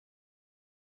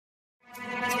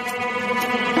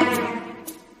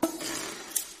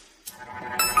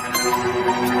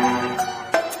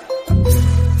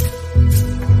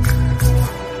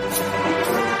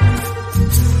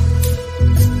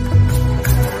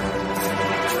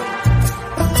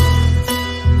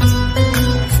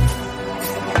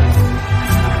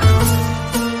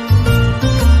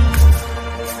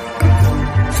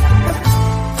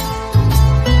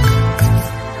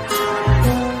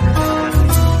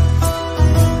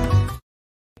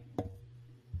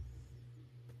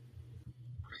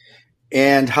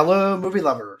And hello, movie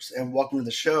lovers, and welcome to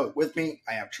the show. With me,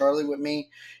 I have Charlie with me,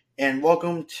 and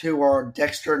welcome to our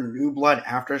Dexter New Blood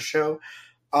after show.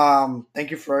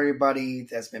 Thank you for everybody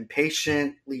that's been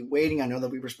patiently waiting. I know that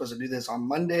we were supposed to do this on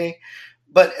Monday,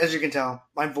 but as you can tell,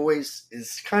 my voice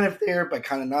is kind of there, but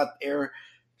kind of not there.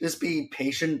 Just be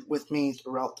patient with me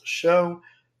throughout the show.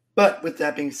 But with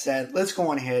that being said, let's go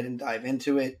on ahead and dive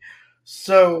into it.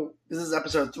 So, this is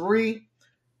episode 3.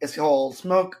 It's called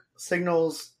Smoke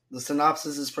Signals. The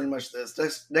synopsis is pretty much this.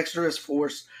 Dexter is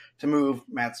forced to move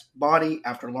Matt's body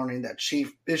after learning that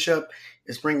Chief Bishop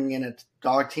is bringing in a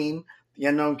dog team. The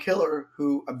unknown killer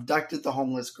who abducted the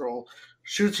homeless girl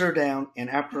shoots her down, and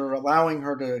after allowing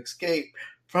her to escape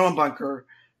from a bunker,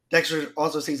 Dexter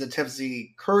also sees a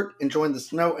tipsy Kurt enjoying the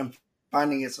snow and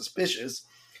finding it suspicious,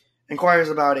 inquires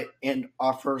about it, and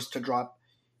offers to drop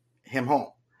him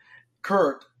home.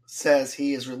 Kurt says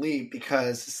he is relieved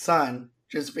because his son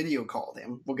just video called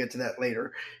him. We'll get to that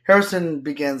later. Harrison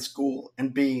begins school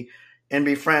and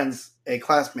befriends a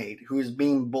classmate who is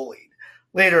being bullied.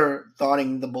 Later,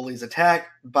 thwarting the bully's attack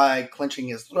by clenching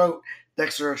his throat,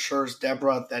 Dexter assures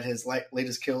Deborah that his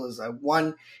latest kill is a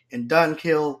one-and-done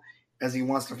kill, as he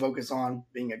wants to focus on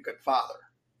being a good father.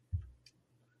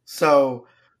 So,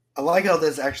 I like how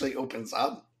this actually opens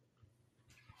up,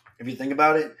 if you think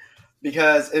about it,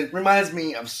 because it reminds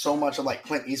me of so much of like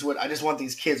Clint Eastwood. I just want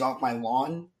these kids off my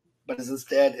lawn, but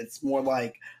instead it's more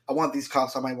like I want these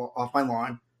cops off my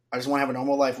lawn. I just want to have a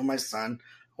normal life with my son.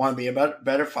 I want to be a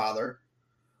better father.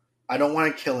 I don't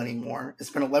want to kill anymore.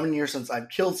 It's been 11 years since I've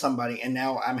killed somebody, and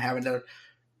now I'm having to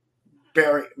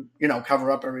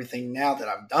cover up everything now that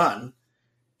I've done.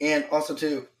 And also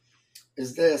too,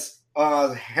 is this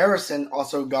Harrison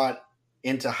also got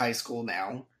into high school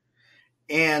now,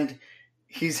 and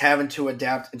he's having to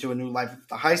adapt into a new life at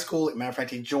the high school. As a matter of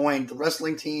fact, he joined the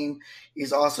wrestling team.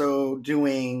 He's also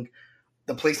doing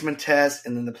the placement test,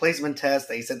 and then the placement test,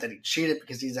 they said that he cheated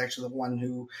because he's actually the one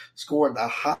who scored the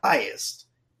highest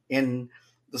in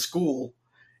the school.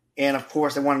 And of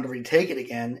course, they wanted to retake it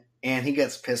again, and he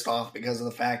gets pissed off because of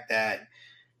the fact that,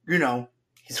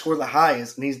 he scored the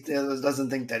highest, and he doesn't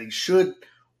think that he should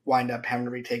wind up having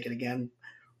to retake it again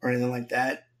or anything like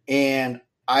that. And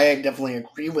I definitely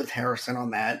agree with Harrison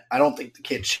on that. I don't think the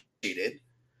kid cheated.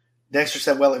 Dexter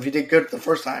said, well, if you did good the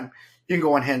first time, you can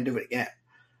go on ahead and do it again.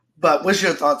 But what's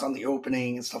your thoughts on the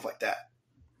opening and stuff like that?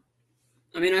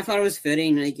 I mean, I thought it was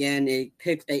fitting. Again,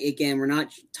 we're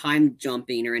not time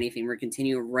jumping or anything. We're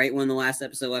continuing right when the last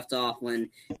episode left off, when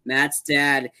Matt's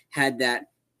dad had that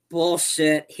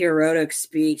bullshit heroic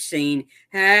speech saying,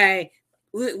 hey,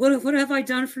 what have I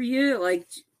done for you? Like,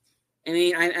 I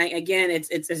mean,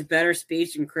 it's a better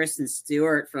speech than Kristen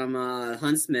Stewart from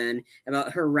Huntsman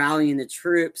about her rallying the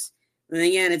troops. And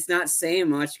again, it's not saying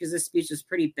much because this speech is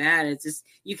pretty bad. It's just,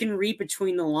 you can read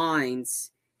between the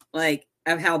lines, like,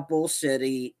 of how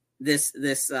bullshitty his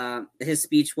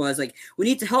speech was. Like, we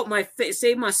need to help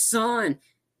save my son.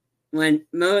 When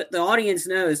the audience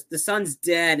knows the son's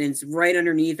dead and it's right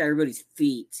underneath everybody's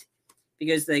feet.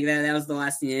 Because like that was the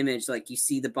lasting image. Like, you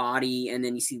see the body and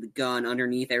then you see the gun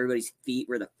underneath everybody's feet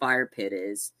where the fire pit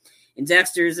is. And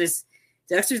Dexter's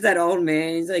that old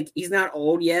man. He's like, he's not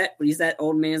old yet, but he's that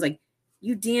old man. He's like,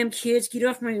 you damn kids, get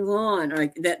off my lawn. Or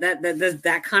like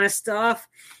that kind of stuff.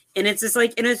 And it's just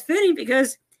like, and it's fitting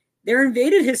because they're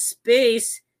invaded his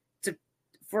space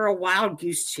for a wild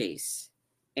goose chase.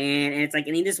 And it's like,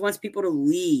 and he just wants people to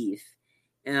leave.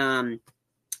 And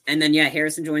then,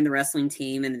 Harrison joined the wrestling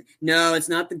team. And no, it's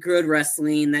not the good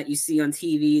wrestling that you see on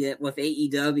TV that with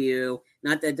AEW,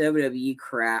 not that WWE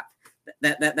crap.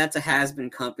 That's a has-been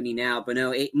company now. But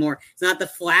no, it's not the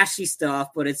flashy stuff,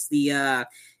 but it's the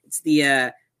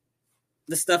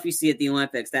stuff you see at the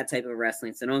Olympics, that type of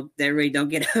wrestling. So everybody don't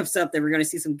get upset that we're going to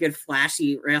see some good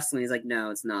flashy wrestling. It's like, no,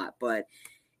 it's not. But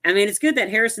I mean, it's good that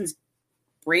Harrison's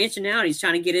branching out. He's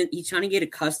trying to get in. He's trying to get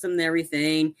accustomed to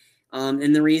everything.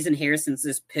 And the reason Harrison's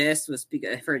just pissed was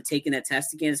for taking that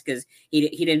test again is because he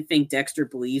didn't think Dexter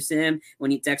believes him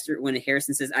when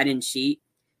Harrison says, I didn't cheat.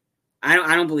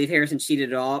 I don't believe Harrison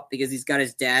cheated at all because he's got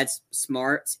his dad's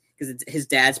smarts, because his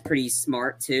dad's pretty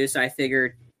smart too. So I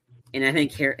figured, and I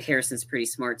think Harrison's pretty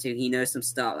smart too. He knows some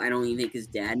stuff I don't even think his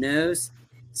dad knows.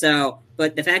 So,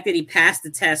 but the fact that he passed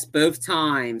the test both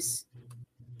times,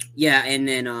 and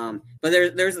then but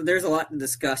there's a lot to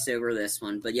discuss over this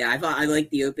one. But I liked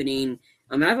the opening.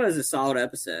 I mean, I thought it was a solid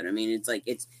episode. I mean,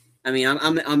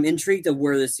 I'm intrigued of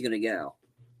where this is gonna go.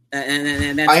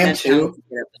 And that's, I am too.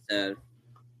 Episode.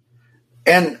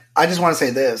 And I just want to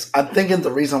say this. I'm thinking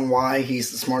the reason why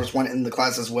he's the smartest one in the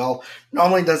class as well, not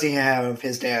only does he have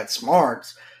his dad's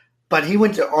smarts, but he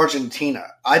went to Argentina.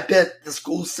 I bet the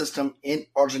school system in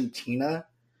Argentina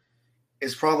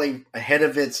is probably ahead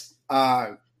of its,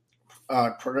 ahead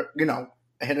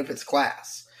of its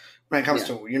class when it comes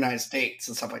to United States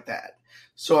and stuff like that.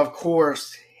 So of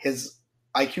course his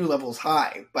IQ level is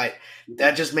high, but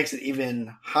that just makes it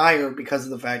even higher because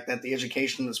of the fact that the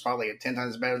education is probably 10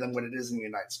 times better than what it is in the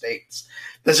United States.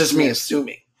 That's just me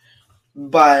assuming.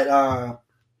 But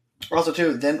also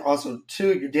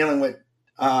too, you're dealing with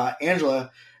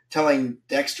Angela telling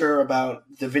Dexter about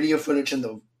the video footage in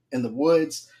the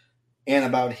woods and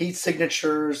about heat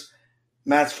signatures.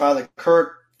 Matt's father,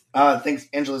 Kurt, thinks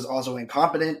Angela's also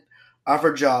incompetent of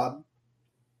her job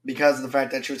because of the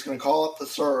fact that she was going to call up the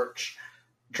search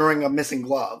during a missing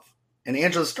glove. And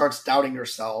Angela starts doubting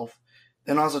herself.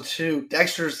 Then also, too,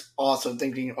 Dexter's also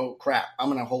thinking, oh, crap,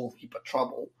 I'm in a whole heap of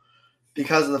trouble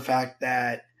because of the fact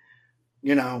that,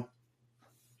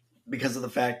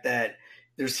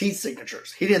 there's heat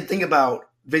signatures. He didn't think about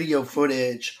video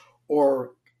footage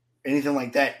or anything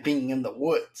like that being in the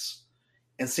woods.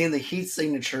 And seeing the heat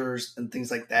signatures and things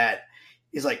like that,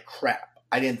 he's like, crap,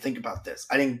 I didn't think about this.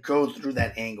 I didn't go through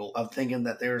that angle of thinking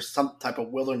that there's some type of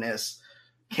wilderness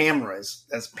cameras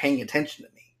that's paying attention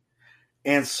to me.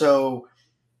 And so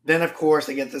then, of course,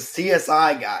 they get the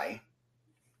CSI guy.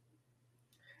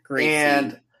 Great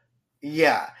and scene.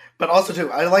 Yeah, but also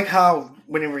too, I like how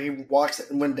when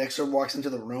Dexter walks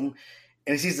into the room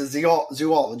and he sees the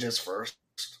zoologist first,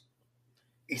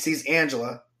 he sees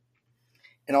Angela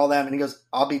and all that, and he goes,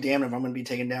 I'll be damned if I'm going to be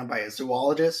taken down by a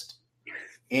zoologist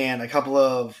and a couple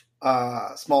of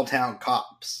small town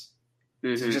cops.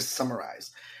 Mm-hmm. To just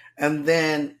summarize. And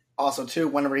then also too,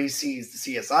 whenever he sees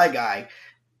the CSI guy,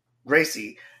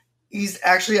 Gracie, he's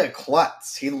actually a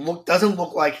klutz. He doesn't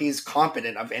look like he's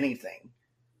competent of anything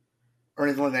or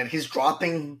anything like that. He's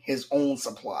dropping his own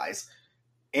supplies.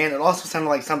 And it also sounded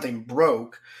like something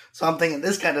broke. So I'm thinking,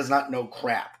 this guy does not know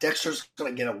crap. Dexter's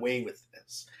going to get away with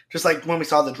this. Just like when we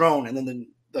saw the drone, and then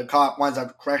the cop winds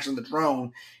up crashing the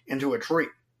drone into a tree.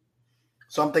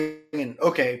 So I'm thinking,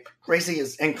 okay, Gracie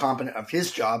is incompetent of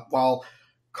his job, while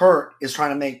Kurt is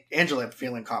trying to make Angela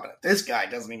feel incompetent. This guy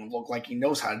doesn't even look like he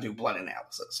knows how to do blood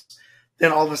analysis.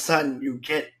 Then all of a sudden, you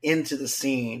get into the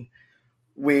scene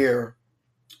where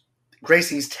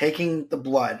Gracie's taking the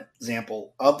blood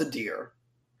sample of the deer,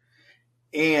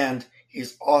 and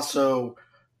he's also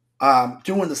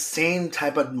doing the same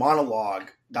type of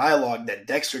dialogue that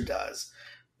Dexter does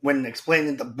when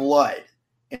explaining the blood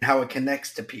and how it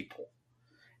connects to people.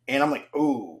 And I'm like,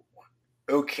 ooh,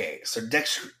 okay, so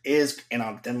Dexter is in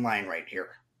a thin line right here.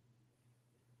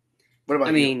 What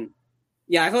about you?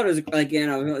 Yeah, I thought it was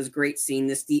a great scene.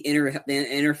 The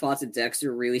inner thoughts of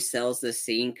Dexter really sells this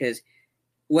scene because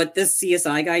what this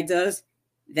CSI guy does,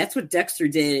 that's what Dexter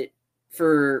did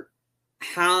for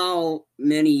how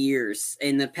many years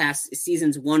in the past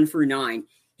seasons 1 through 9.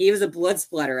 He was a blood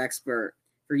splatter expert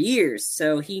for years,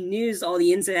 so he knew all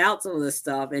the ins and outs of this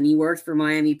stuff, and he worked for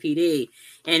Miami PD.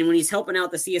 And when he's helping out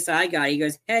the CSI guy, he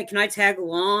goes, hey, can I tag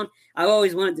along? I've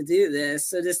always wanted to do this.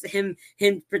 So just him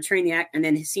portraying the act, and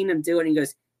then seeing him do it, and he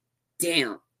goes,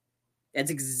 damn,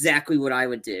 that's exactly what I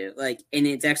would do. Like, and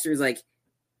then Dexter's like,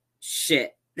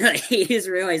 shit. He just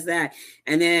realized that.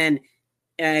 And then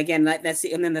again,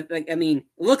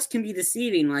 looks can be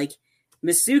deceiving. Like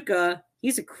Masuka,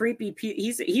 he's a creepy.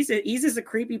 He's just a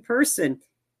creepy person.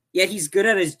 Yet he's good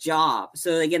at his job.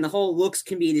 So again, the whole looks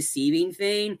can be deceiving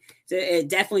thing. So it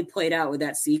definitely played out with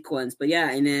that sequence. But yeah,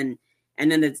 and then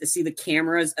to see the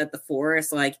cameras at the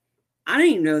forest, like I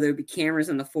didn't even know there'd be cameras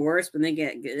in the forest. But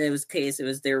it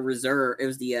was their reserve. It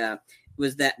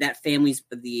was that family's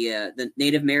the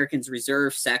Native Americans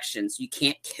reserve section. So you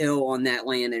can't kill on that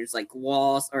land. There's like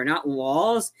laws, or not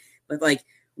laws, but like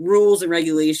rules and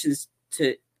regulations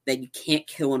that you can't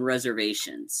kill on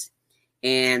reservations.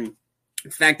 And the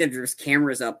fact that there's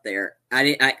cameras up there,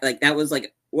 that was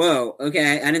like, whoa,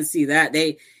 okay, I didn't see that.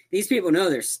 These people know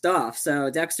their stuff.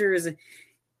 So Dexter is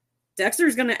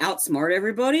going to outsmart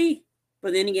everybody,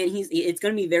 but then again,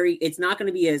 it's not going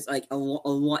to be as like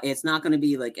it's not going to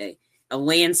be like a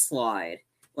landslide,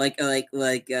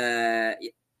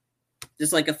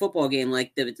 just like a football game,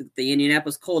 like the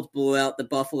Indianapolis Colts blew out the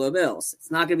Buffalo Bills. It's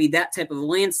not going to be that type of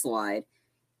landslide.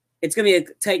 It's going to be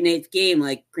a tight-knit game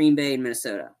like Green Bay and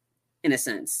Minnesota, in a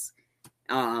sense.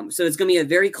 So it's going to be a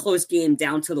very close game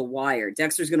down to the wire.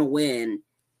 Dexter's going to win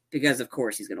because, of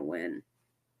course, he's going to win.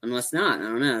 Unless not, I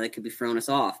don't know. That could be throwing us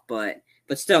off. But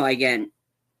still, again,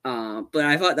 but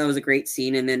I thought that was a great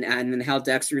scene. And then how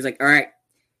Dexter was like, all right,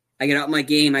 I get out my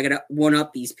game. I got to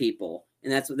one-up these people.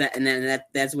 and that's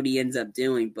that's what he ends up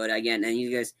doing. But again, and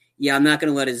you guys, yeah, I'm not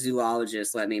gonna let a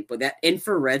zoologist let me. But that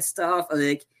infrared stuff,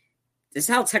 like, this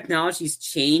is how technology's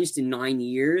changed in 9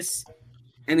 years.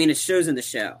 I mean, it shows in the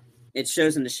show.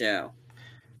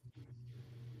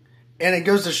 And it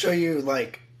goes to show you,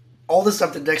 like, all the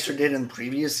stuff that Dexter did in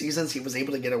previous seasons, he was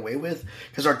able to get away with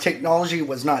because our technology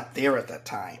was not there at that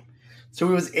time. So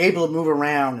he was able to move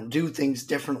around and do things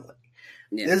differently.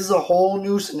 Yeah. This is a whole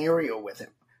new scenario with him.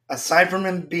 Aside from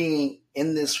him being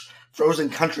in this frozen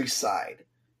countryside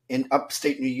in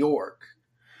upstate New York,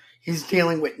 he's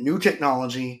dealing with new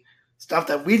technology, stuff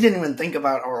that we didn't even think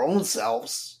about our own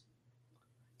selves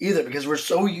either, because we're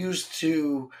so used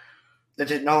to the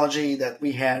technology that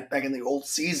we had back in the old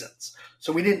seasons.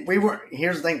 So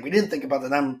here's the thing, we didn't think about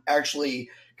them actually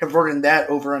converting that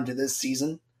over into this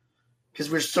season,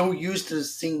 because we're so used to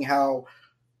seeing how,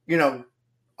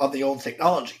 of the old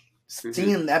technology. Mm-hmm.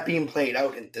 Seeing that being played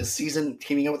out in this season,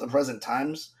 teaming up with the present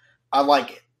times, I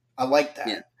like it. I like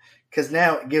that. Because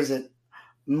now it gives it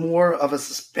more of a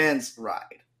suspense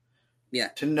ride. Yeah.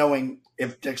 To knowing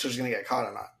if Dexter's going to get caught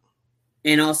or not.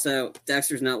 And also,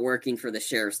 Dexter's not working for the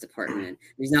sheriff's department.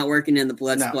 He's not working in the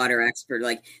blood splatter expert.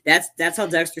 Like, that's how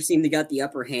Dexter seemed to got the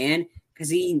upper hand, because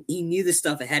he knew this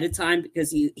stuff ahead of time, because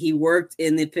he worked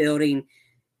in the building.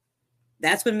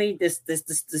 That's what made this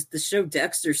show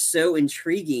Dexter so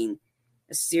intriguing.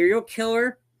 A serial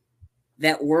killer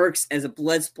that works as a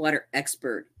blood splatter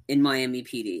expert in Miami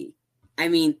PD. I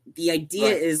mean, the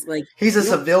idea is like, he's a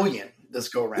civilian this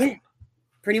go around. Yeah,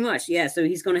 pretty much, yeah. So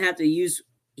he's going to have to use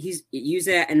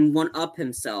that and one up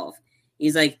himself.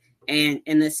 He's like, and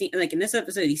the scene, like in this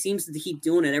episode, he seems to keep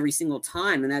doing it every single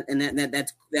time, and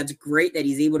that's great that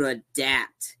he's able to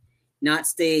adapt, not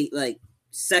stay like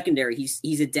secondary.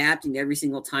 He's adapting every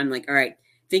single time. Like, all right,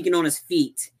 thinking on his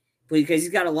feet, because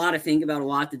he's got a lot to think about, a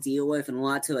lot to deal with, and a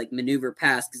lot to like maneuver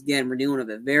past. Because again, we're dealing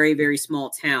with a very, very small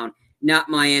town, not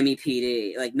Miami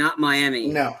PD, like not Miami.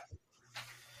 No,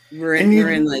 we're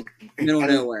in like middle of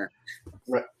nowhere.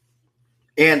 Right.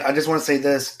 And I just want to say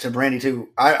this to Brandy too.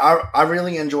 I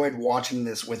really enjoyed watching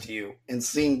this with you and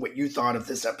seeing what you thought of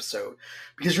this episode,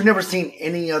 because you've never seen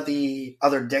any of the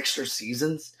other Dexter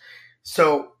seasons.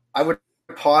 So I would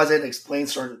pause it and explain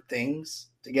certain things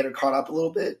to get her caught up a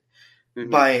little bit.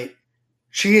 Mm-hmm. But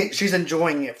she's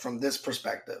enjoying it from this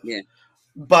perspective. Yeah.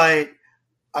 But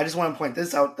I just want to point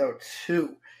this out though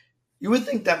too. You would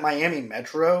think that Miami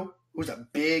Metro, who's a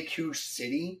big, huge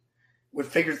city, would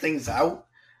figure things out.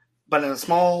 But in a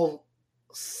small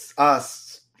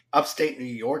upstate New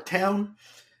York town,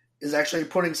 is actually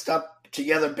putting stuff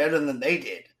together better than they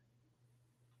did.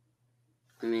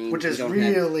 I mean, which is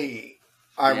really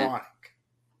ironic.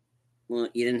 Well,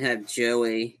 you didn't have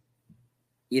Joey.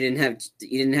 You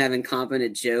didn't have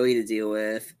incompetent Joey to deal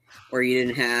with, or you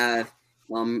didn't have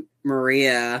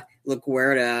Maria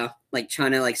LaGuardia like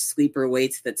trying to like sleep her way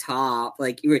to the top.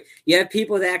 Like you have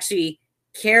people that actually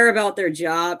care about their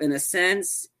job in a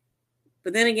sense.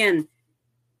 But then again,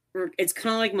 it's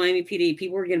kind of like Miami PD.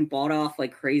 People are getting bought off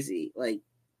like crazy. Like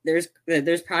there's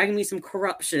probably gonna be some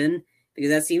corruption, because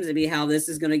that seems to be how this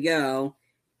is gonna go.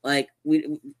 Like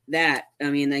I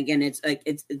mean, again, it's like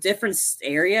it's a different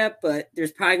area, but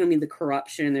there's probably gonna be the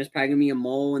corruption. There's probably gonna be a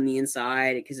mole in the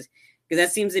inside, because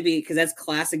that seems to be, because that's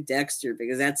classic Dexter.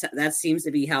 Because that seems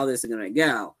to be how this is gonna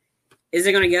go. Is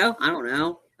it gonna go? I don't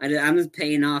know. I'm just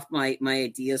paying off my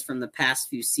ideas from the past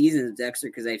few seasons of Dexter,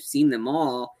 because I've seen them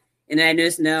all, and I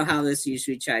just know how this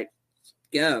usually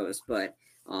goes. But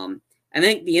I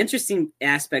think the interesting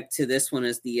aspect to this one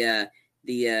is the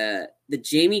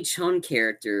Jamie Chung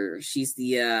character. She's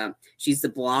the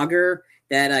blogger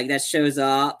that shows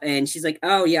up, and she's like,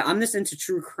 oh yeah, I'm just into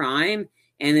true crime.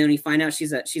 And then when you find out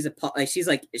she's a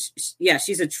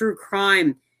true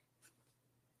crime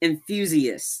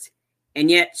enthusiast. And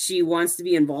yet she wants to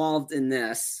be involved in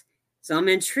this. So I'm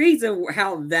intrigued of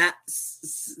how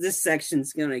this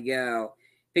section's going to go.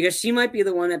 Because she might be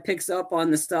the one that picks up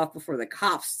on the stuff before the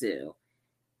cops do.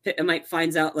 It might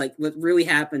find out like what really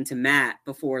happened to Matt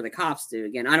before the cops do.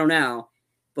 Again, I don't know.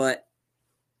 But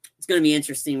it's going to be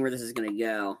interesting where this is going to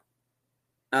go.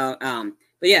 But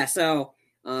yeah, so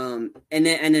and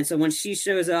then so when she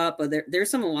shows up,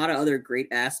 there's a lot of other great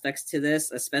aspects to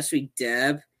this, especially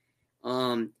Deb.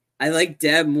 I like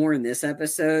Deb more in this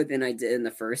episode than I did in the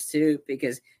first two,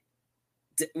 because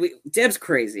Deb's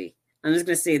crazy. I'm just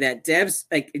going to say that Deb's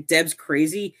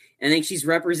crazy. And I think she's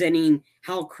representing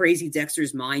how crazy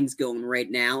Dexter's mind's going right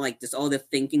now. Like just all the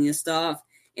thinking and stuff.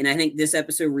 And I think this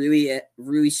episode really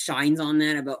shines on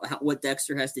that, about what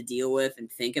Dexter has to deal with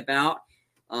and think about.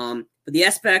 But the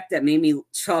aspect that made me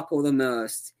chuckle the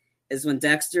most, is when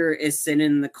Dexter is sitting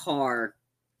in the car,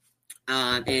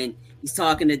 and he's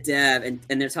talking to Deb,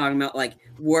 and they're talking about like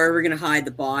where we're gonna hide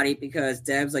the body, because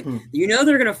Deb's like,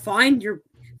 they're gonna find your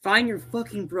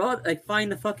fucking brother, like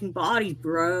find the fucking body,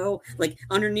 bro, like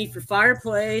underneath your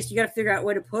fireplace. You got to figure out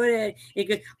where to put it. And he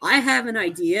goes, I have an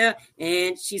idea,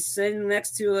 and she's sitting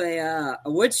next to a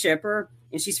wood chipper,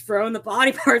 and she's throwing the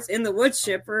body parts in the wood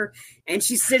chipper, and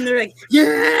she's sitting there like,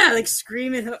 yeah, like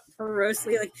screaming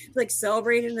ferociously, like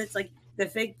celebrating. It's like the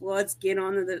fake blood's getting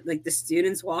on the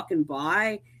students walking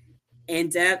by.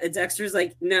 And Dexter's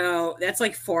like, no, that's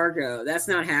like Fargo. That's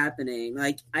not happening.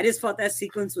 Like, I just thought that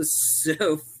sequence was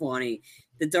so funny.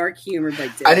 The dark humor by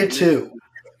Deb. I did too.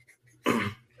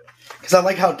 Because I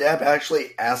like how Deb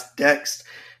actually asked Dex.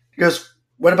 He goes,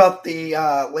 what about the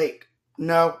lake?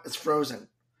 No, it's frozen.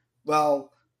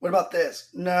 Well, what about this?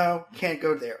 No, can't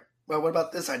go there. Well, what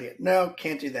about this idea? No,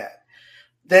 can't do that.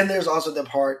 Then there's also the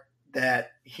part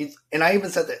that and I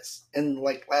even said this in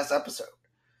like last episode,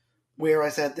 where I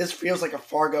said, this feels like a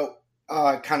Fargo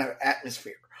kind of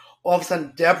atmosphere. All of a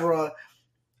sudden, Deborah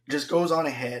just goes on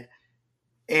ahead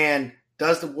and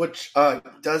does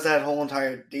does that whole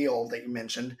entire deal that you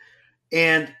mentioned.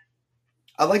 And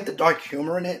I like the dark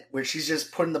humor in it, where she's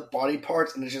just putting the body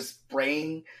parts and it's just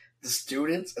spraying the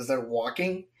students as they're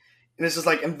walking. And it's just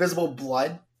like invisible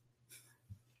blood.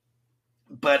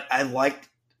 But I liked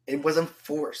it. Wasn't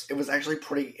forced. It was actually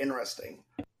pretty interesting.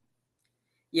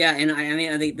 Yeah, and I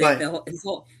mean, I think I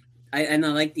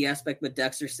like the aspect what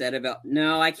Dexter said about,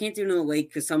 no, I can't do it in the lake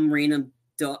because some random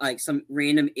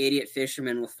idiot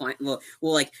fisherman will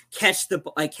catch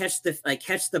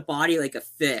the body like a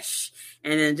fish,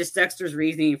 and then just Dexter's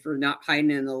reasoning for not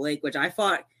hiding it in the lake, which I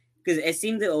thought, because it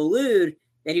seemed to allude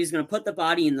that he was going to put the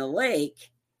body in the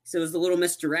lake, so it was a little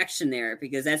misdirection there,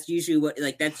 because that's usually what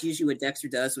Dexter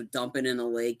does, with dumping in the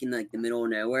lake in like the middle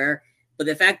of nowhere. But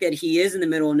the fact that he is in the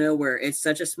middle of nowhere, it's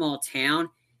such a small town,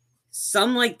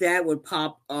 something like that would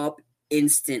pop up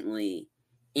instantly.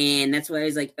 And that's why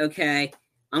he's like, okay,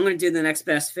 I'm going to do the next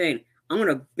best thing. I'm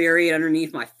going to bury it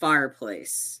underneath my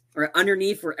fireplace, or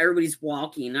underneath where everybody's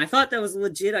walking. And I thought that was a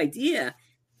legit idea.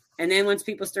 And then once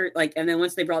people start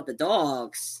once they brought the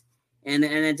dogs, and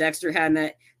then Dexter had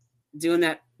that, doing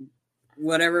that,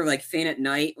 whatever, like faint at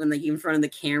night when like in front of the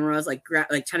cameras, like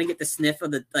trying to get the sniff of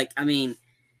the, like, I mean,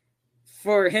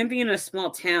 for him being in a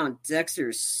small town, Dexter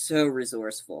is so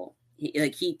resourceful.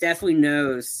 He definitely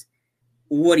knows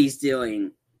what he's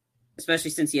doing, especially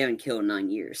since he haven't killed in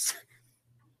 9 years.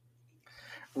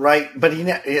 Right, but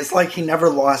it's like he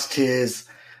never lost his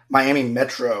Miami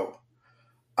Metro,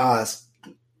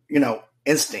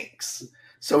 instincts.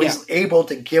 So he's able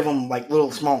to give him like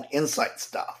little small insight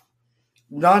stuff.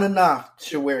 Not enough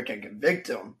to where it can convict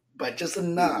him, but just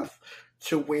enough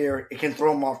to where it can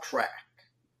throw him off track.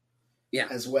 Yeah,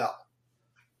 as well.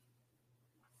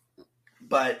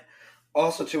 But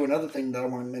also, too, another thing that I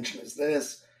want to mention is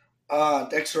this.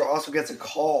 Dexter also gets a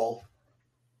call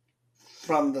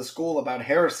from the school about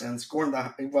Harrison scoring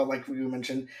like we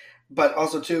mentioned. But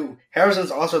also, too,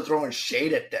 Harrison's also throwing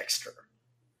shade at Dexter.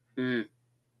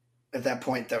 At that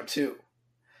point, though, too.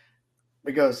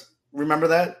 Because, remember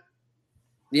that?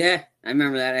 Yeah, I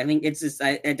remember that. I think it's just,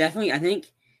 I think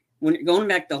when going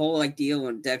back the whole like deal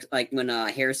when when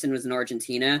Harrison was in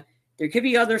Argentina, there could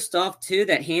be other stuff too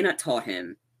that Hannah taught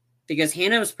him, because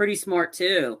Hannah was pretty smart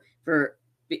too for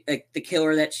like the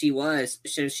killer that she was.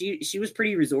 So she was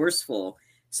pretty resourceful.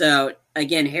 So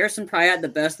again, Harrison probably had the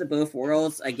best of both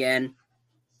worlds. Again,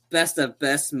 best of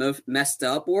best, most messed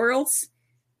up worlds.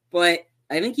 But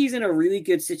I think he's in a really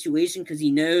good situation because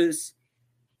he knows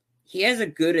he has a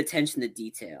good attention to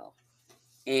detail,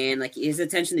 and like his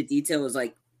attention to detail is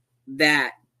like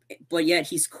that, but yet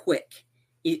he's quick.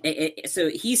 So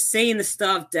he's saying the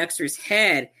stuff Dexter's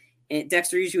head, and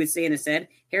Dexter usually would say in his head.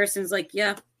 Harrison's like,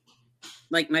 yeah,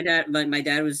 like my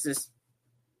dad was just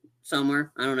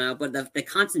somewhere, I don't know, but the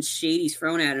constant shade he's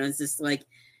thrown at him is just like,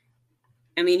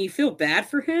 I mean, you feel bad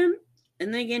for him,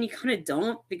 and then again, you kind of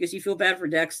don't, because you feel bad for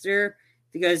Dexter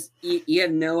because you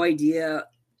have no idea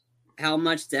how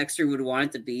much Dexter would want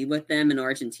it to be with them in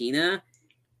Argentina,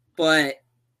 but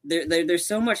there's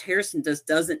so much Harrison just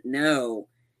doesn't know,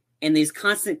 and these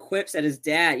constant quips at his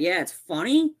dad. Yeah, it's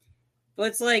funny, but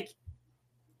it's like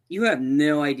you have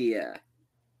no idea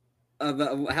of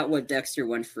what Dexter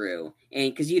went through,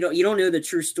 and because you don't know the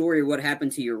true story of what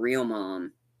happened to your real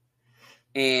mom,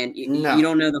 and you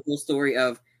don't know the whole story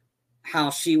of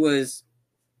how she was.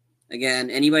 Again,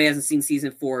 anybody hasn't seen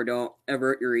season 4, don't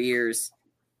avert your ears.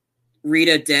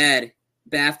 Rita dead,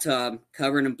 bathtub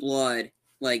covered in blood,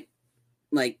 like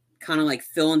kind of like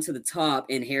filling to the top,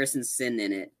 and Harrison sitting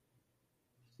in it.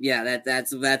 Yeah,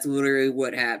 that's literally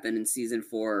what happened in season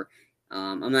 4.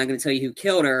 I'm not going to tell you who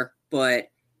killed her, but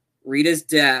Rita's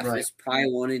death is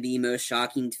probably one of the most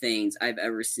shocking things I've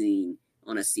ever seen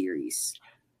on a series,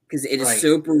 because it is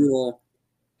so brutal.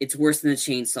 It's worse than a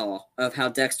chainsaw of how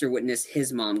Dexter witnessed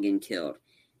his mom getting killed.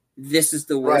 This is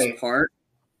the worst part.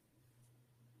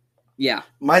 Yeah.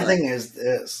 My thing is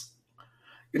this.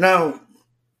 You know,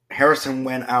 Harrison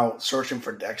went out searching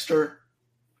for Dexter.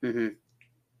 Mm-hmm.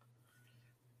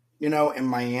 You know, in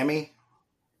Miami.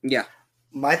 Yeah.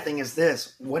 My thing is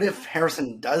this. What if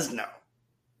Harrison does know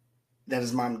that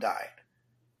his mom died?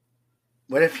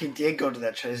 What if he did go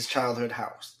to his childhood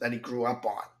house that he grew up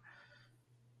on?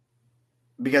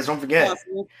 Because don't forget,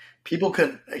 he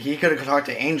could have talked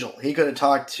to Angel. He could have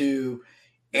talked to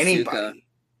anybody.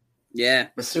 Yeah.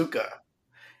 Masuka.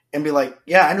 And be like,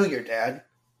 yeah, I knew your dad.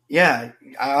 Yeah.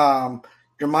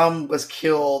 Your mom was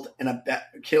killed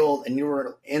and you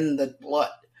were in the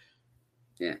blood.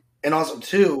 Yeah. And also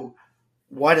too,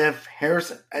 what if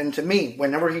Harrison, and to me,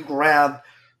 whenever he grabbed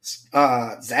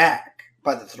Zach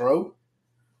by the throat,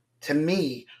 to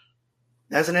me,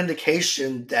 that's an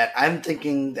indication that I'm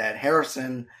thinking that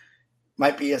Harrison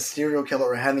might be a serial killer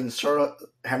or having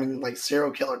like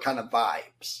serial killer kind of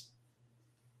vibes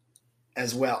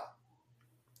as well.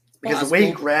 Because the way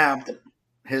he grabbed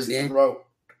his throat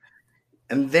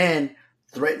and then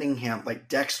threatening him like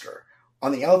Dexter,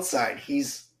 on the outside,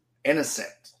 he's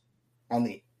innocent. On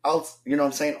the you know what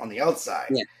I'm saying? On the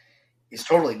outside, he's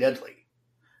totally deadly.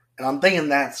 And I'm thinking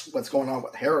that's what's going on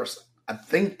with Harrison. I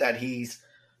think that he's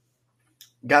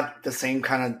got the same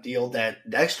kind of deal that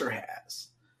Dexter has.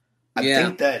 I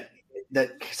think that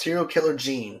serial killer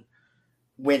gene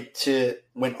went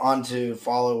on to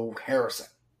follow Harrison.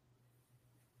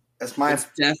 That's my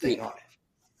thing on it.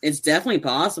 It's definitely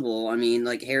possible. I mean,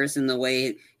 like Harrison, the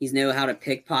way he's know how to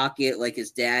pickpocket, like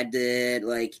his dad did,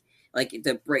 like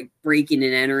the breaking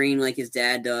and entering, like his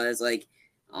dad does. We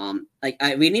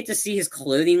need to see his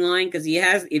clothing line, because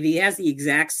if he has the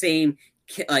exact same,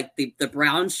 like the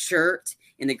brown shirt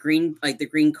and the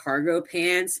green cargo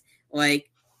pants, like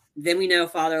then we know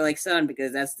father like son,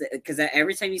 because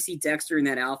every time you see Dexter in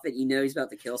that outfit, you know he's about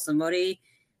to kill somebody.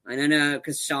 I don't know,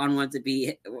 because Sean wanted to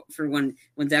be, for when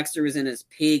Dexter was in his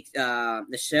peak,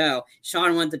 the show,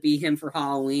 Sean wanted to be him for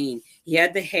Halloween. He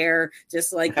had the hair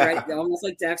just like almost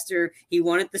like Dexter. He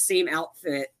wanted the same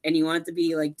outfit, and he wanted to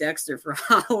be like Dexter for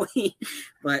Halloween,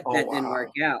 but that didn't work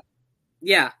out.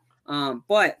 Yeah,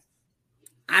 but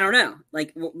I don't know.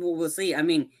 Like we'll see. I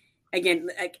mean, again,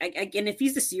 if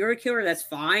he's the serial killer, that's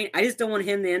fine. I just don't want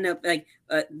him to end up like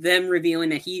them revealing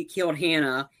that he killed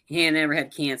Hannah. Hannah never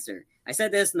had cancer. I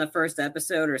said this in the first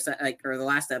episode or the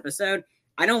last episode.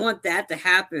 I don't want that to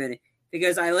happen,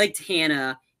 because I liked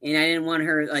Hannah and I didn't want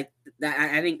her like that.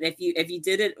 I think if you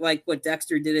did it like what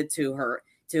Dexter did it to her,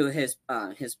 to his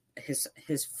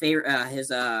favorite,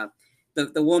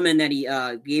 the woman that he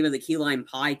gave her the key lime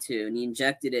pie to, and he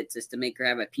injected it just to make her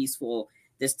have a peaceful,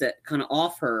 just to kind of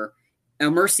off her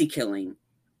a mercy killing.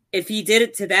 If he did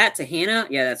it to Hannah,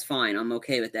 yeah, that's fine. I'm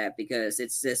okay with that, because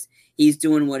it's just he's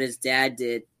doing what his dad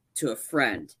did to a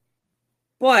friend.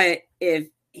 But if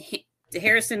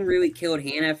Harrison really killed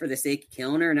Hannah for the sake of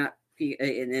killing her, and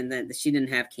then she didn't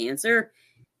have cancer,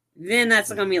 then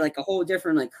that's going to be like a whole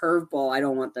different like curveball I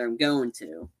don't want them going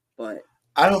to. But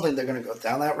I don't think they're going to go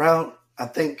down that route. I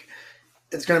think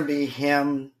it's going to be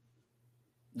him,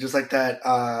 just like that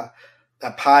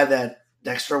pie that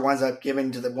Dexter winds up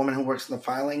giving to the woman who works in the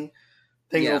filing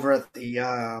thing over at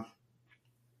the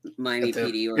Miami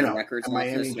PD or the records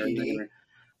Miami PD.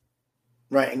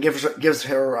 Right, and gives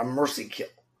her a mercy kill.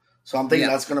 So I'm thinking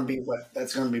that's going to be what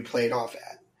that's going to be played off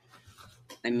at.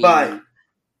 I mean, but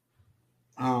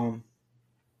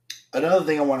another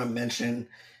thing I want to mention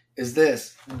is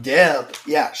this. Deb,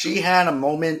 she had a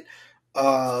moment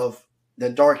of the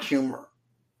dark humor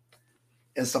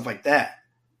and stuff like that.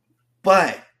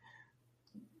 But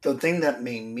the thing that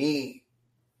made me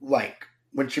like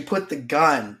when she put the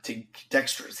gun to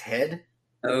Dexter's head.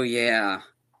 Oh yeah.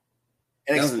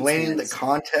 And explaining the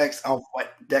context of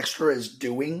what Dexter is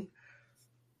doing,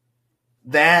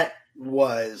 that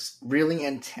was really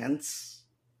intense.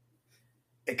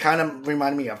 It kind of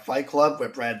reminded me of Fight Club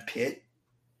with Brad Pitt.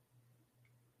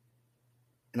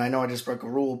 And I know I just broke a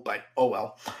rule, but oh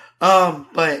well.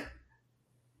 But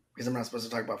because I'm not supposed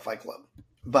to talk about Fight Club.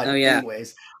 But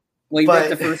anyways. Well, you broke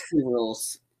the first two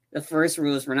rules. The first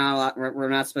rule is we're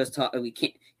not supposed to talk.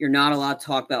 You're not allowed to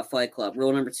talk about Fight Club.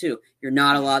 Rule number 2, you're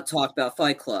not allowed to talk about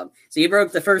Fight Club. So you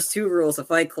broke the first 2 rules of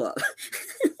Fight Club.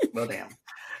 Well, damn.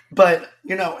 But,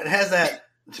 it has that,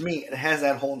 to me, it has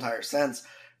that whole entire sense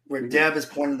where Deb is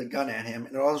pointing the gun at him,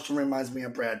 and it also reminds me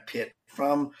of Brad Pitt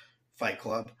from Fight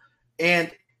Club,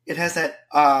 and it has that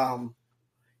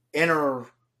inner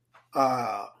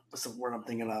what's the word I'm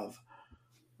thinking of?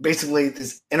 Basically,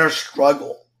 this inner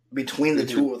struggle between the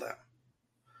two of them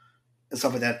and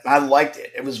stuff like that. And I liked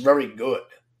it. It was very good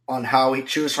on how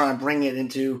she was trying to bring it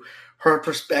into her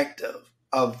perspective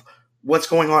of what's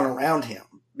going on around him,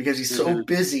 because he's so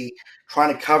busy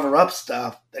trying to cover up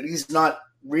stuff that he's not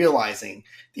realizing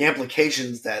the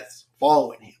implications that's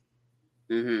following him.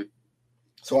 Mm-hmm.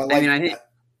 So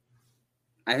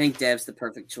I think Deb's the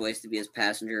perfect choice to be his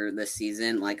passenger this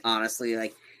season. Like, honestly,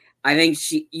 like, I think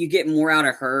you get more out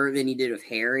of her than you did with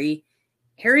Harry.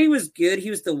 Harry was good. He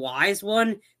was the wise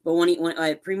one, but when he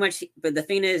went pretty much, but the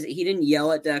thing is, he didn't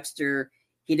yell at Dexter.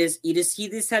 He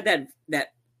just had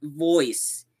that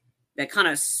voice that kind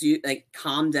of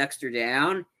calmed Dexter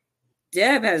down.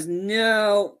 Deb has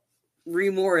no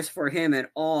remorse for him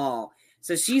at all.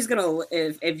 So she's gonna,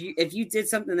 if you did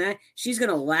something that, she's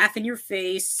gonna laugh in your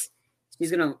face.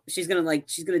 She's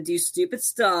gonna do stupid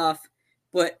stuff,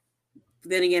 but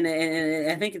then again,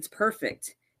 and I think it's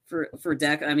perfect for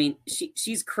Deck. I mean,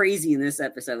 she's crazy in this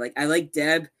episode. Like, I like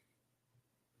Deb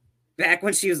back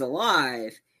when she was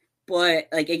alive, but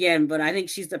I think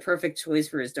she's the perfect choice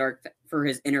for his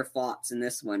inner thoughts in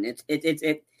this one.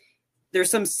 There's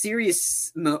some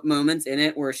serious moments in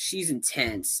it where she's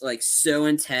intense, like so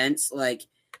intense, like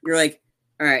you're like,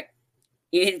 all right,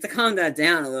 you have to calm that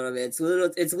down a little bit. It's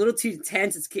a little too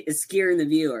tense. It's scaring the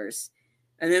viewers.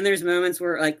 And then there's moments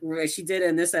where she did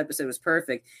in this episode was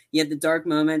perfect. You had the dark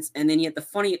moments, and then you had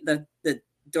the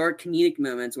dark comedic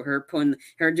moments where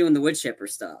her doing the wood chipper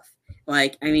stuff.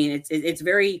 Like, I mean, it's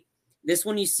very, this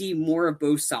one you see more of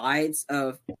both sides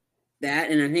of that,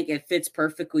 and I think it fits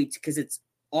perfectly because it's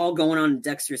all going on in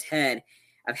Dexter's head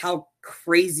of how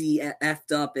crazy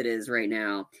effed up it is right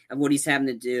now of what he's having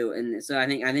to do. And so I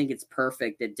think it's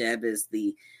perfect that Deb is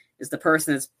the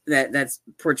person that's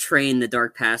portraying the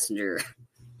dark passenger.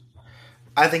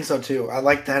 I think so too. I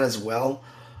like that as well.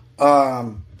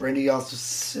 Brandy also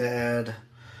said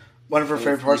one of her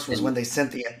favorite parts was when they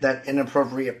sent that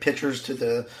inappropriate pictures to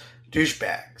the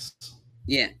douchebags.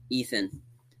 Yeah, Ethan.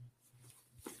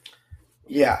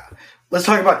 Yeah. Let's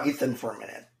talk about Ethan for a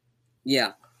minute.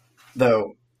 Yeah.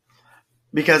 Though,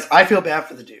 because I feel bad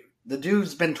for the dude. The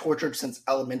dude's been tortured since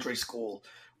elementary school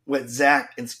with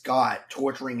Zach and Scott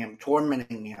torturing him,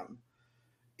 tormenting him.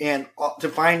 And to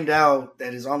find out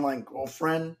that his online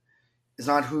girlfriend is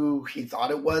not who he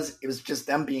thought it was just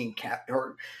them being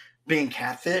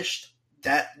catfished.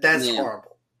 That's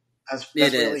horrible. That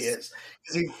really is.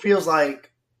 Because he feels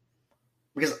like,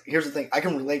 because here's the thing, I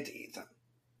can relate to Ethan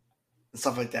and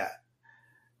stuff like that.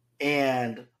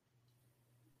 And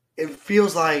it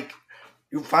feels like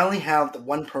you finally have the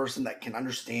one person that can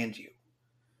understand you.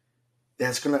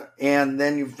 And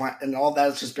then you find, and all that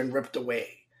has just been ripped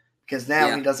away. Because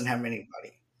now he doesn't have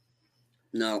anybody.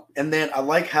 No. And then I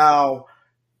like how,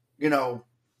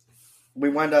 we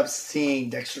wind up seeing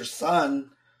Dexter's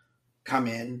son come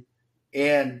in,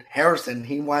 and Harrison,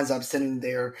 he winds up sitting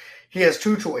there. He has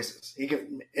two choices.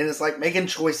 And it's like making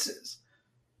choices.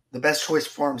 The best choice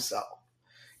for himself.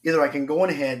 Either I can go on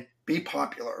ahead, be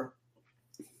popular,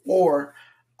 or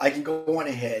I can go on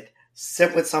ahead,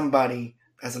 sit with somebody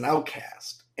as an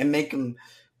outcast, and make him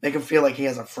feel like he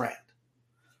has a friend.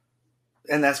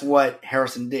 And that's what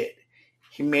Harrison did.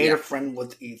 He made a friend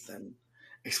with Ethan,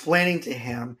 explaining to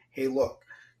him, hey, look,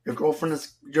 your girlfriend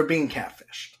you're being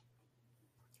catfished.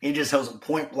 He just tells him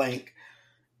point blank,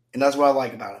 and that's what I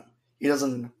like about him. He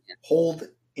doesn't hold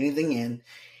anything in.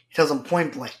 He tells him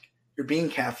point blank, you're being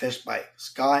catfished by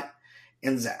Scott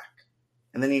and Zach.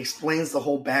 And then he explains the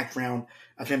whole background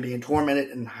of him being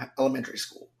tormented in elementary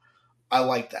school. I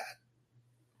like that.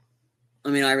 I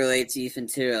mean, I relate to Ethan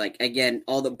too. Like, again,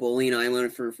 all the bullying I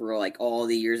went for like all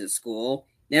the years at school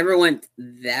never went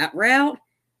that route,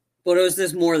 but it was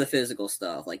just more of the physical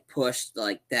stuff, like pushed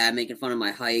like that, making fun of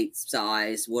my height,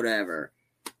 size, whatever.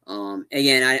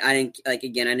 Again, I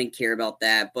didn't care about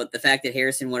that, but the fact that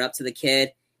Harrison went up to the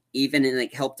kid, even and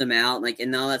like helped him out, like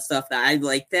and all that stuff, that I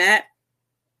like that.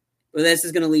 But this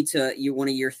is going to lead to one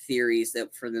of your theories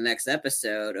that for the next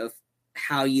episode of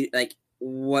how you like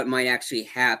what might actually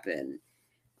happen.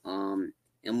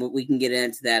 And we can get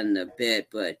into that in a bit,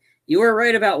 but you were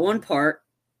right about one part,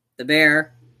 the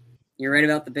bear. You're right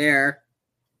about the bear,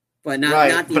 but not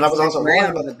right. Not the but I was also wrong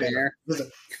about the bear.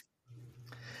 Listen,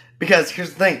 because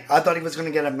here's the thing: I thought he was going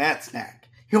to get a Matt snack.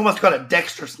 He almost got a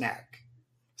Dexter snack.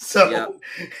 So,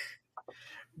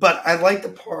 but I like the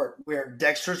part where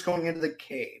Dexter's going into the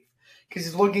cave because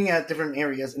he's looking at different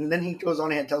areas, and then he goes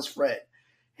on ahead and tells Fred,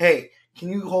 "Hey, can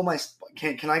you hold my,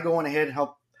 can I go on ahead and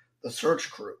help the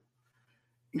search crew?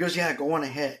 He goes, yeah, go on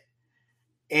ahead.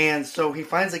 And so he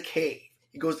finds a cave.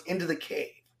 He goes into the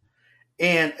cave.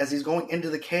 And as he's going into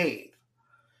the cave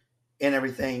and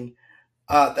everything,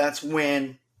 that's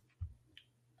when,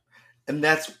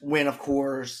 of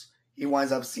course, he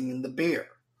winds up seeing the bear.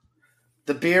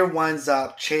 The bear winds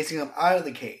up chasing him out of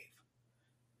the cave.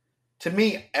 To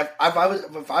me, if I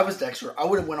was Dexter, I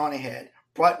would have went on ahead,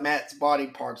 brought Matt's body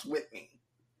parts with me.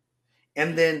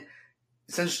 And then,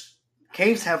 since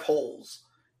caves have holes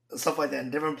and stuff like that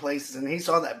in different places, and he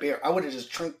saw that bear, I would have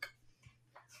just trinked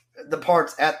the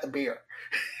parts at the bear.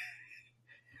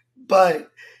 But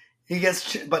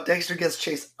Dexter gets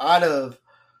chased out of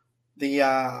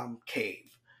the cave.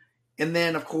 And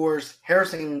then, of course,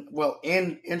 Harrison,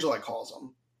 and Angela calls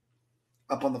him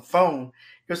up on the phone.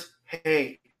 He goes,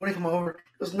 hey, want to come over?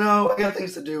 He goes, no, I got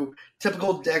things to do.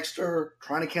 Typical Dexter,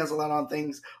 trying to cancel out on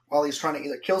things while he's trying to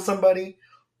either kill somebody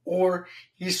or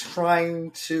he's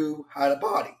trying to hide a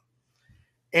body.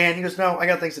 And he goes, no, I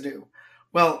got things to do.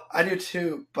 Well, I do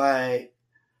too, but,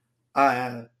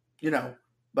 but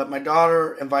my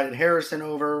daughter invited Harrison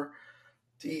over.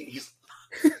 He's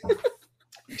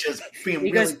just being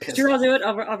really pissed. Sure, I'll do it.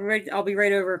 I'll be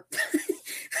right over.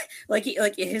 like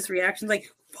his reaction's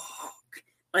like, fuck.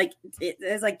 Like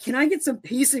it's like, can I get some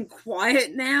peace and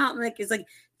quiet now? Like it's like,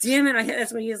 damn it!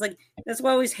 That's what he was like. That's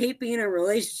why I always hate being in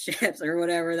relationships or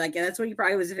whatever. Like that's what he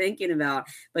probably was thinking about.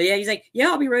 But yeah, he's like, yeah,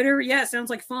 I'll be right over. Yeah, it sounds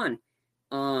like fun.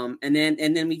 And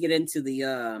then we get into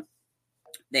the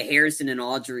Harrison and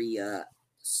Audrey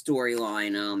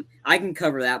storyline. I can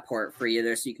cover that part for you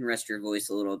there, so you can rest your voice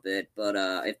a little bit. But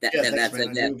if that, yeah, that's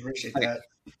man, I do appreciate that.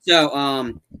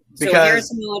 So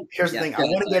because here's the thing, I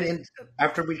want to get into,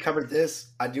 after we cover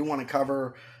this, I do want to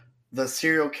cover the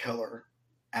serial killer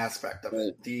aspect of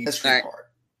it, the history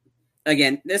part.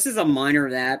 Again, this is a minor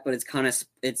of that, but it's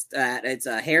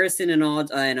Harrison and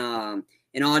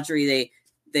Audrey.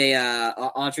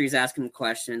 Audrey's asking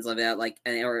questions about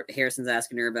or Harrison's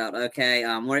asking her about, okay,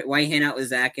 why you hang out with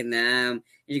Zach and them? And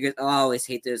she goes, oh, I always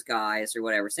hate those guys or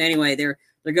whatever. So anyway, they're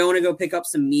going to go pick up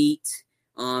some meat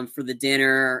for the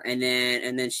dinner, and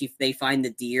then they find the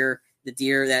deer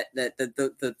that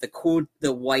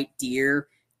the white deer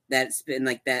that's been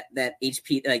like that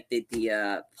HP, like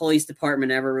the police department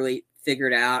never really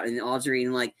figured out. And Audrey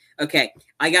and like, okay,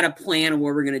 I got a plan of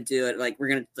where we're gonna do it. Like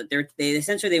they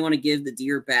essentially want to give the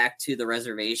deer back to the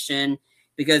reservation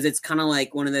because it's kind of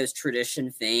like one of those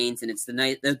tradition feigns, and it's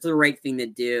that's the right thing to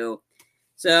do.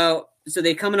 So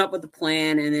they're coming up with the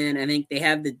plan, and then I think they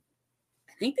had the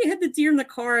deer in the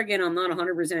car again. I'm not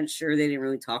 100% sure. They didn't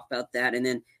really talk about that. And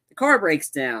then the car breaks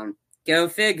down. Go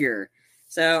figure.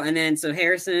 So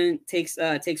Harrison takes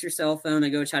her cell phone.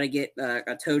 They go try to get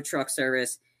a tow truck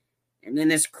service. And then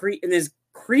this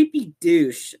creepy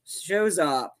douche shows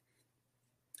up.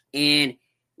 And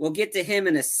we'll get to him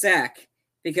in a sec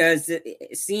because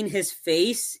seeing his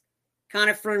face kind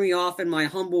of threw me off in my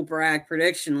humble brag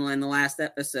prediction line the last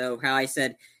episode, how I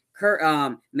said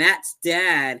Matt's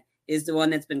dad is the one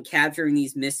that's been capturing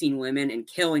these missing women and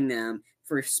killing them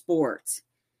for sport.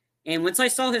 And once I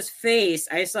saw his face,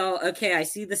 I saw, okay, I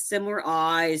see the similar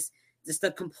eyes, just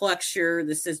the complexion,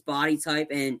 his body type,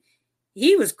 and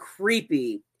he was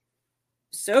creepy.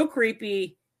 So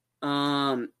creepy.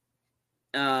 Yeah,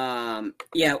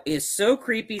 it's so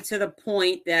creepy to the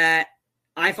point that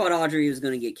I thought Audrey was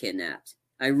going to get kidnapped.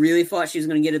 I really thought she was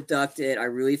going to get abducted. I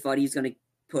really thought he was going to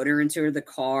put her into the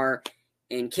car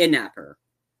and kidnap her.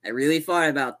 I really thought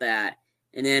about that.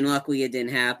 And then luckily it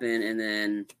didn't happen. And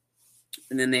then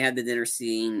they had the dinner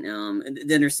scene. The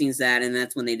dinner scene's that, and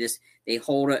that's when they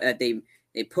hold it. They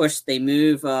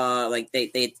move.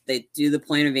 They do the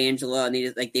plan of Angela,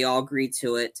 and they all agree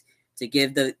to it to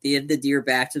give the deer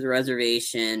back to the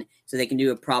reservation so they can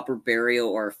do a proper burial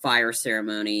or fire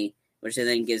ceremony, which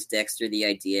then gives Dexter the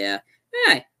idea.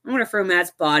 Hey, I'm going to throw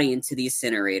Matt's body into the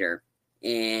incinerator,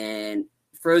 and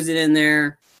throws it in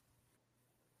there.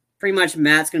 Pretty much,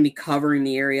 Matt's going to be covering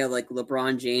the area like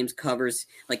LeBron James covers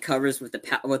with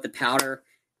the powder,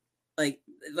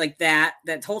 like that.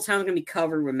 That whole town's going to be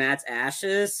covered with Matt's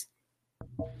ashes,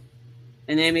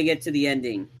 and then we get to the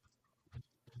ending,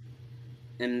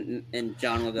 and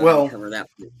John will go and cover that.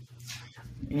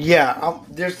 Yeah,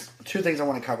 there's two things I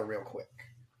want to cover real quick.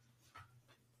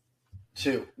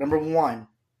 Number one,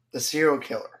 the serial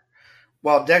killer.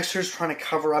 While Dexter's trying to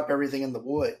cover up everything in the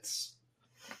woods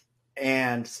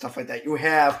and stuff like that, you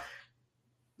have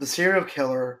the serial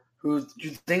killer who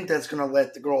you think that's going to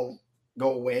let the girl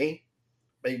go away,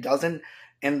 but he doesn't.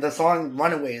 And the song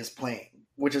Runaway is playing,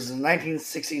 which is a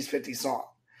 1960s, 50s song.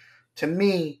 To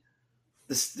me,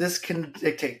 this can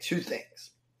dictate two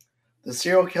things. The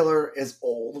serial killer is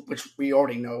old, which we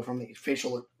already know from the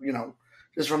facial,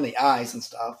 just from the eyes and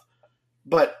stuff.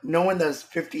 But knowing that it's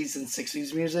 50s and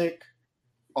 60s music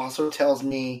also tells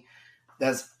me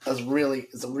that's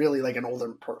really like an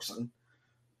older person.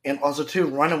 And also, too,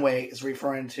 runaway is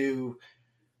referring to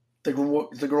the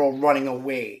girl running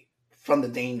away from the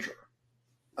danger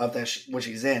of that what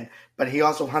she's in. But he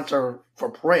also hunts her for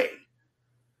prey.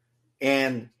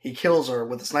 And he kills her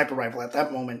with a sniper rifle. At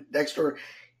that moment, Dexter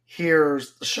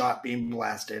hears the shot being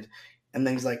blasted. And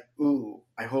then he's like, ooh,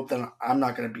 I hope that I'm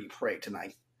not going to be prey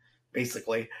tonight,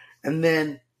 basically. And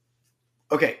then,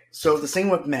 okay, so the scene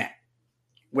with Matt,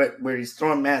 where he's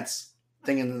throwing Matt's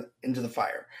thing into the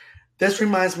fire. This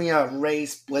reminds me of Ray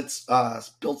Spitzer,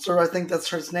 I think that's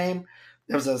his name.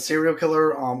 There was a serial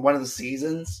killer on one of the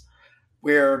seasons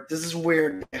where this is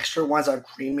where Dexter winds up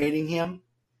cremating him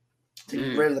to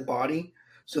get rid of the body.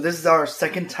 So this is our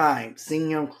second time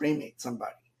seeing him cremate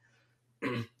somebody.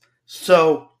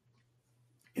 So,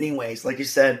 anyways, like you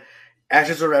said,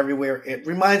 ashes are everywhere. It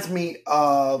reminds me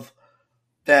of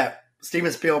that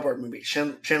Steven Spielberg movie,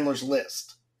 Schindler's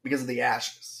List, because of the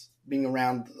ashes being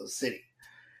around the city.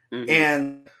 Mm-hmm.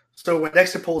 And so when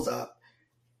Dexter pulls up,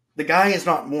 the guy is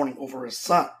not mourning over his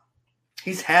son.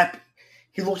 He's happy.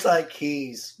 He looks like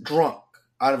he's drunk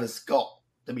out of his skull,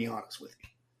 to be honest with you.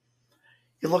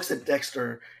 He looks at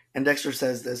Dexter, and Dexter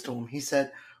says this to him. He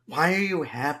said, "Why are you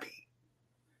happy?"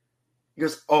 He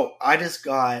goes, "Oh, I just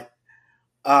got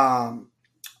something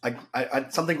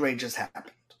great just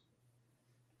happened.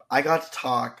 I got to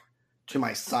talk to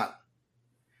my son.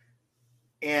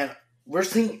 And we're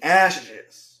seeing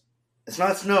ashes. It's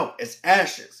not snow, it's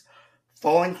ashes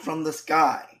falling from the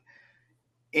sky."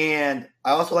 And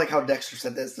I also like how Dexter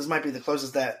said this. This might be the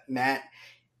closest that Matt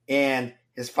and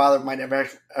his father might have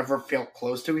ever felt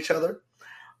close to each other.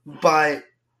 But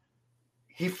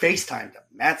he FaceTimed him.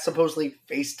 Matt supposedly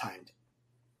FaceTimed him.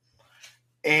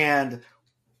 And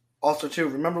also, too,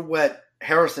 remember what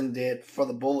Harrison did for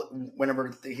the bullet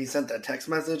whenever he sent that text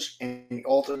message and he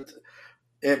altered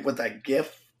it with that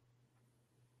GIF?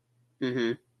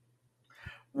 Mm-hmm.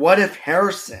 What if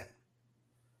Harrison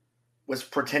was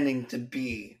pretending to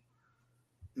be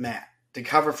Matt to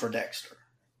cover for Dexter?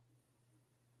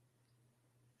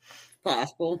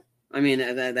 Possible. I mean,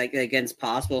 that against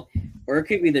possible, or it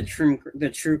could be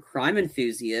the true crime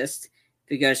enthusiast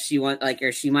because she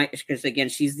because again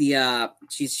she's the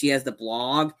she has the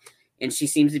blog and she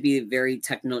seems to be very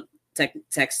tech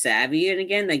savvy, and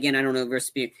again I don't know if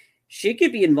she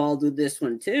could be involved with this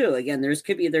one too. Again, there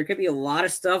could be a lot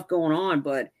of stuff going on,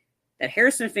 but that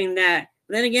Harrison thing, then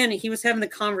again he was having the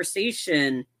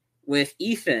conversation with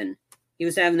Ethan. He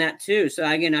was having that too. So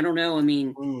again, I don't know. I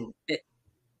mean,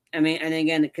 and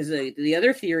again, because the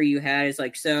other theory you had is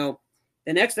like, so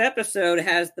the next episode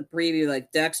has the preview,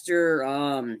 like Dexter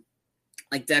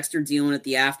dealing with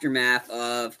the aftermath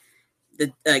of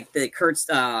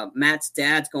Matt's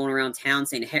dad's going around town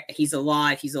saying he's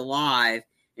alive,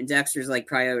 and Dexter's like,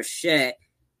 probably, oh shit.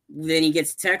 Then he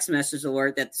gets a text message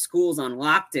alert that the school's on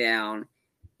lockdown,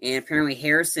 and apparently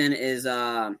Harrison is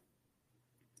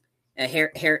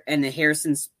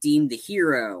Harrison's deemed the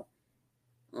hero.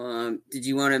 Did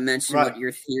you want to mention what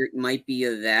your theory might be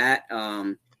of that?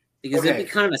 Because it'd be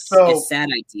kind of a sad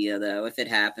idea, though, if it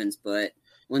happens, but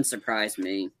wouldn't surprise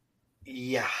me.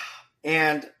 Yeah,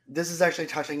 and this is actually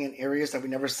touching in areas that we've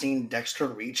never seen Dexter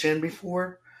reach in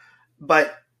before,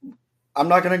 but I'm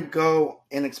not going to go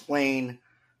and explain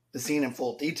the scene in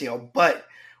full detail, but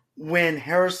when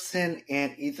Harrison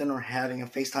and Ethan are having a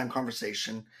FaceTime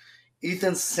conversation,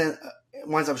 Ethan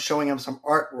winds up showing him some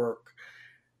artwork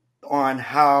on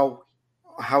how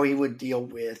he would deal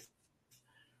with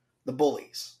the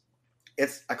bullies.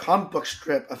 It's a comic book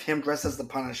strip of him dressed as the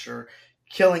Punisher,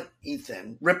 killing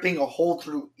Ethan, ripping a hole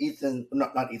through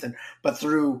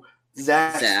through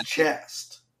Zach's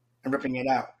chest and ripping it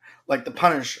out like the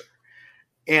Punisher.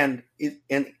 And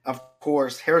of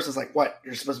course, Harrison's like, "What?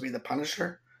 You're supposed to be the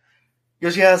Punisher?" He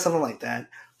goes, "Yeah, something like that."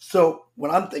 So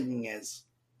what I'm thinking is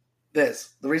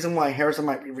this: the reason why Harrison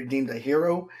might be redeemed a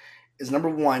hero is, number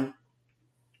one,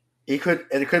 it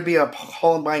could be a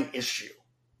Columbine issue.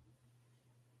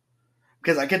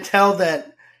 Because I could tell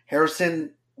that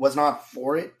Harrison was not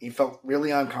for it. He felt really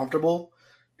uncomfortable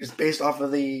just based off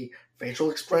of the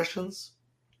facial expressions.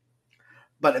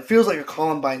 But it feels like a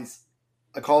Columbine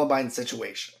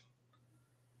situation.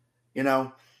 You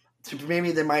know? So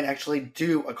maybe they might actually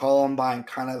do a Columbine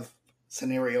kind of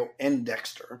scenario in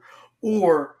Dexter.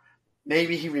 Or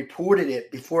maybe he reported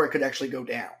it before it could actually go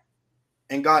down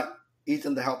and got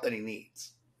Ethan the help that he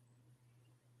needs.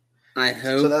 I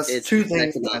hope so. That's two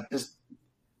things that just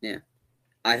Yeah.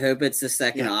 I hope it's the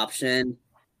second option.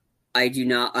 I do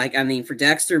not like. I mean, for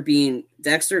Dexter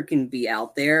can be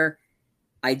out there.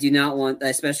 I do not want,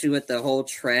 especially with the whole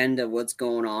trend of what's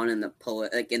going on in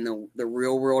the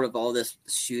real world of all this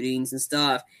shootings and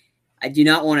stuff. I do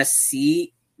not want to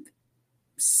see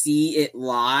it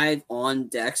live on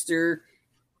Dexter.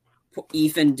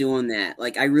 Ethan doing that,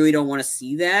 like, I really don't want to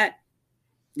see that.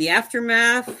 The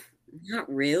aftermath, not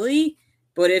really.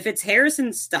 But if it's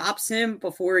Harrison stops him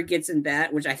before it gets in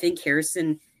bat, which I think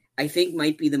Harrison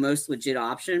might be the most legit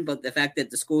option, but the fact that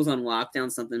the school's on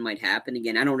lockdown, something might happen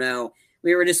again. I don't know.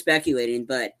 We were just speculating,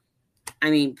 but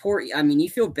I mean, you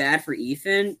feel bad for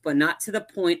Ethan, but not to the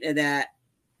point of that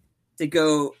to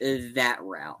go that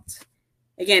route.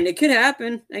 Again, it could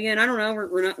happen. Again, I don't know.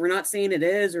 We're not saying it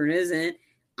is or it isn't.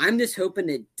 I'm just hoping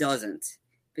it doesn't,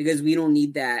 because we don't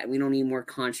need that. We don't need more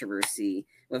controversy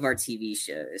with our TV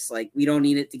shows. Like, we don't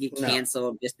need it to get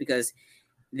canceled just because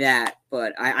that.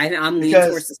 But I'm leaning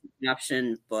towards the second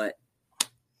option, but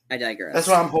I digress. That's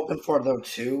what I'm hoping for, though,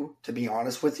 too, to be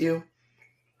honest with you.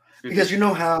 Because you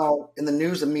know how in the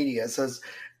news and media it says,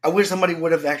 I wish somebody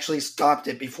would have actually stopped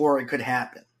it before it could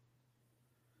happen.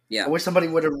 Yeah. I wish somebody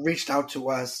would have reached out to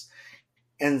us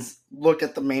and looked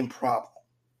at the main problem.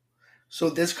 So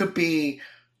this could be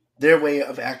their way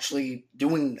of actually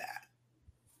doing that,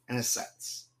 in a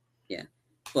sense. Yeah.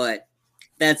 But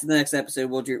that's the next episode.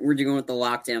 We're dealing with the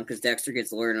lockdown because Dexter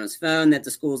gets alert on his phone that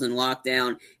the school's in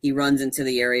lockdown. He runs into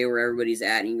the area where everybody's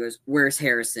at, and he goes, "Where's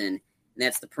Harrison?" And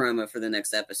that's the promo for the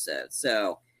next episode.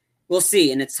 So we'll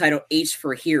see. And it's titled H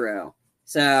for Hero.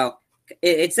 So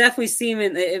it's definitely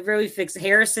seeming, it really fixed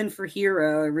Harrison for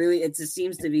Hero. It just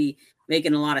seems to be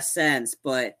making a lot of sense.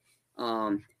 But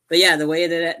yeah, the way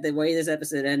this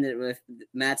episode ended with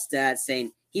Matt's dad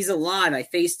saying, "He's alive. I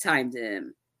FaceTimed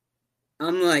him."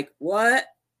 I'm like, what?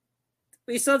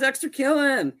 We saw Dexter kill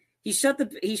him. He shut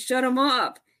him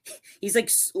up. He's like,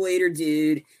 later,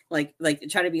 dude. Like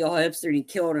trying to be all hipster, and he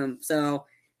killed him. So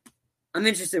I'm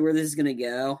interested where this is gonna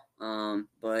go.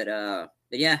 But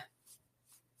yeah,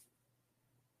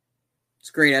 it's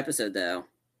a great episode, though.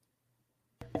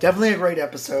 Definitely a great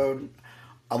episode.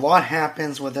 A lot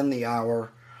happens within the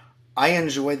hour. I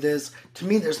enjoyed this. To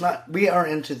me, we are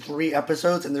into 3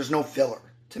 episodes, and there's no filler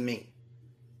to me.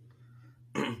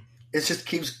 It just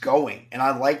keeps going, and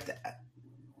I like that.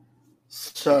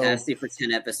 So it has to be for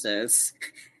 10 episodes.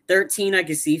 13 I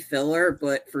could see filler,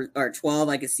 or 12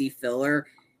 I could see filler.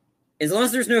 As long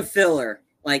as there's no filler,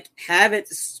 like, have it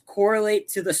correlate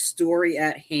to the story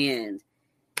at hand.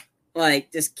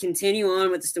 Like, just continue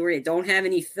on with the story. Don't have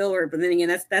any filler, but then again,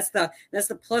 that's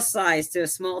the plus size to a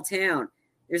small town.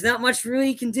 There's not much really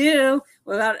you can do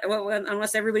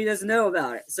unless everybody doesn't know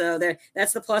about it. So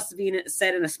that's the plus to being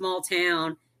set in a small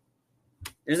town.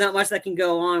 There's not much that can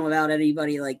go on without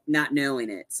anybody, like, not knowing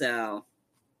it. So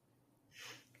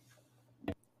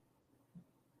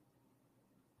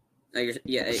you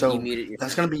muted yourself.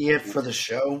 That's going to be it for the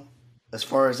show as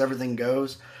far as everything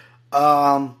goes.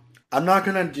 I'm not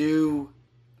going to do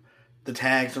the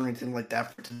tags or anything like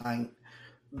that for tonight.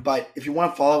 But if you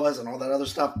want to follow us and all that other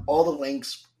stuff, all the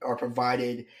links are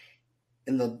provided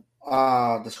in the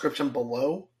description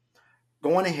below.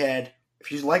 Go on ahead.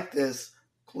 If you like this,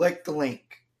 click the link.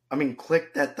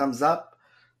 Click that thumbs up.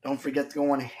 Don't forget to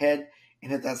go on ahead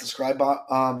and hit that subscribe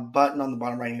button on the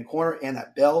bottom right-hand corner and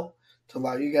that bell to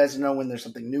allow you guys to know when there's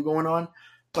something new going on.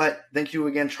 But thank you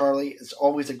again, Charlie. It's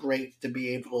always great to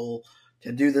be able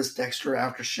to do this Dexter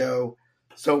after show.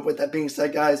 So with that being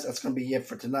said, guys, that's going to be it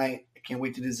for tonight. I can't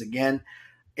wait to do this again.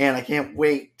 And I can't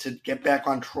wait to get back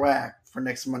on track for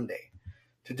next Monday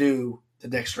to do the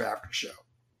Dexter after show.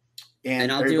 And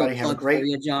I'll everybody do a have a plug great... for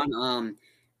you, John.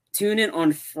 Tune in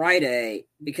on Friday,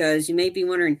 because you may be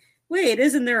wondering, wait,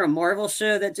 isn't there a Marvel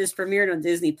show that just premiered on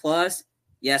Disney Plus?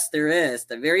 Yes, there is.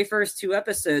 The very first 2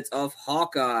 episodes of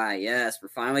Hawkeye. Yes, we're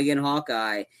finally getting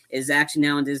Hawkeye. Is actually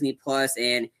now on Disney Plus,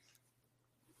 and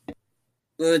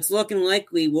it's looking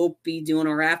likely we'll be doing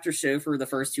our after show for the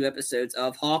first 2 episodes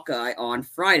of Hawkeye on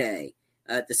Friday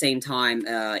at the same time,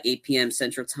 8 p.m.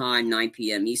 Central Time, 9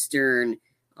 p.m. Eastern.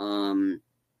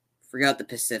 Forgot the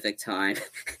Pacific time.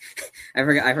 I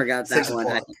forgot that 6 one.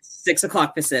 o'clock. 6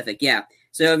 o'clock Pacific. Yeah.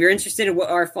 So if you're interested in what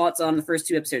our thoughts on the first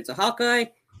 2 episodes of Hawkeye,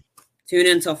 tune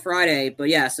in until Friday. But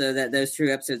yeah, so that those 2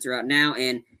 episodes are out now,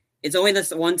 and it's only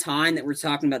this one time that we're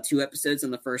talking about 2 episodes on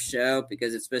the first show,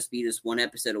 because it's supposed to be just 1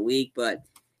 episode a week. But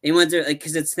they want to,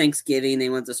 because it's Thanksgiving, they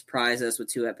want to surprise us with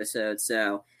 2 episodes.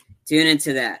 So tune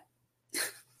into that.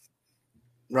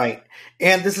 Right.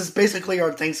 And this is basically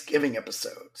our Thanksgiving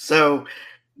episode. So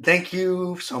thank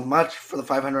you so much for the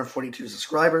 542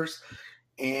 subscribers.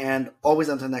 And always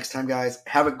until next time, guys,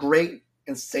 have a great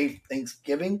and safe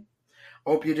Thanksgiving. I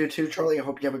hope you do too, Charlie. I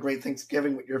hope you have a great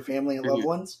Thanksgiving with your family and loved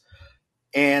ones.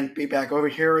 And be back over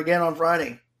here again on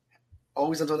Friday.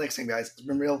 Always until next time, guys. It's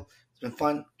been real. It's been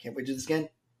fun. Can't wait to do this again.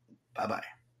 Bye-bye.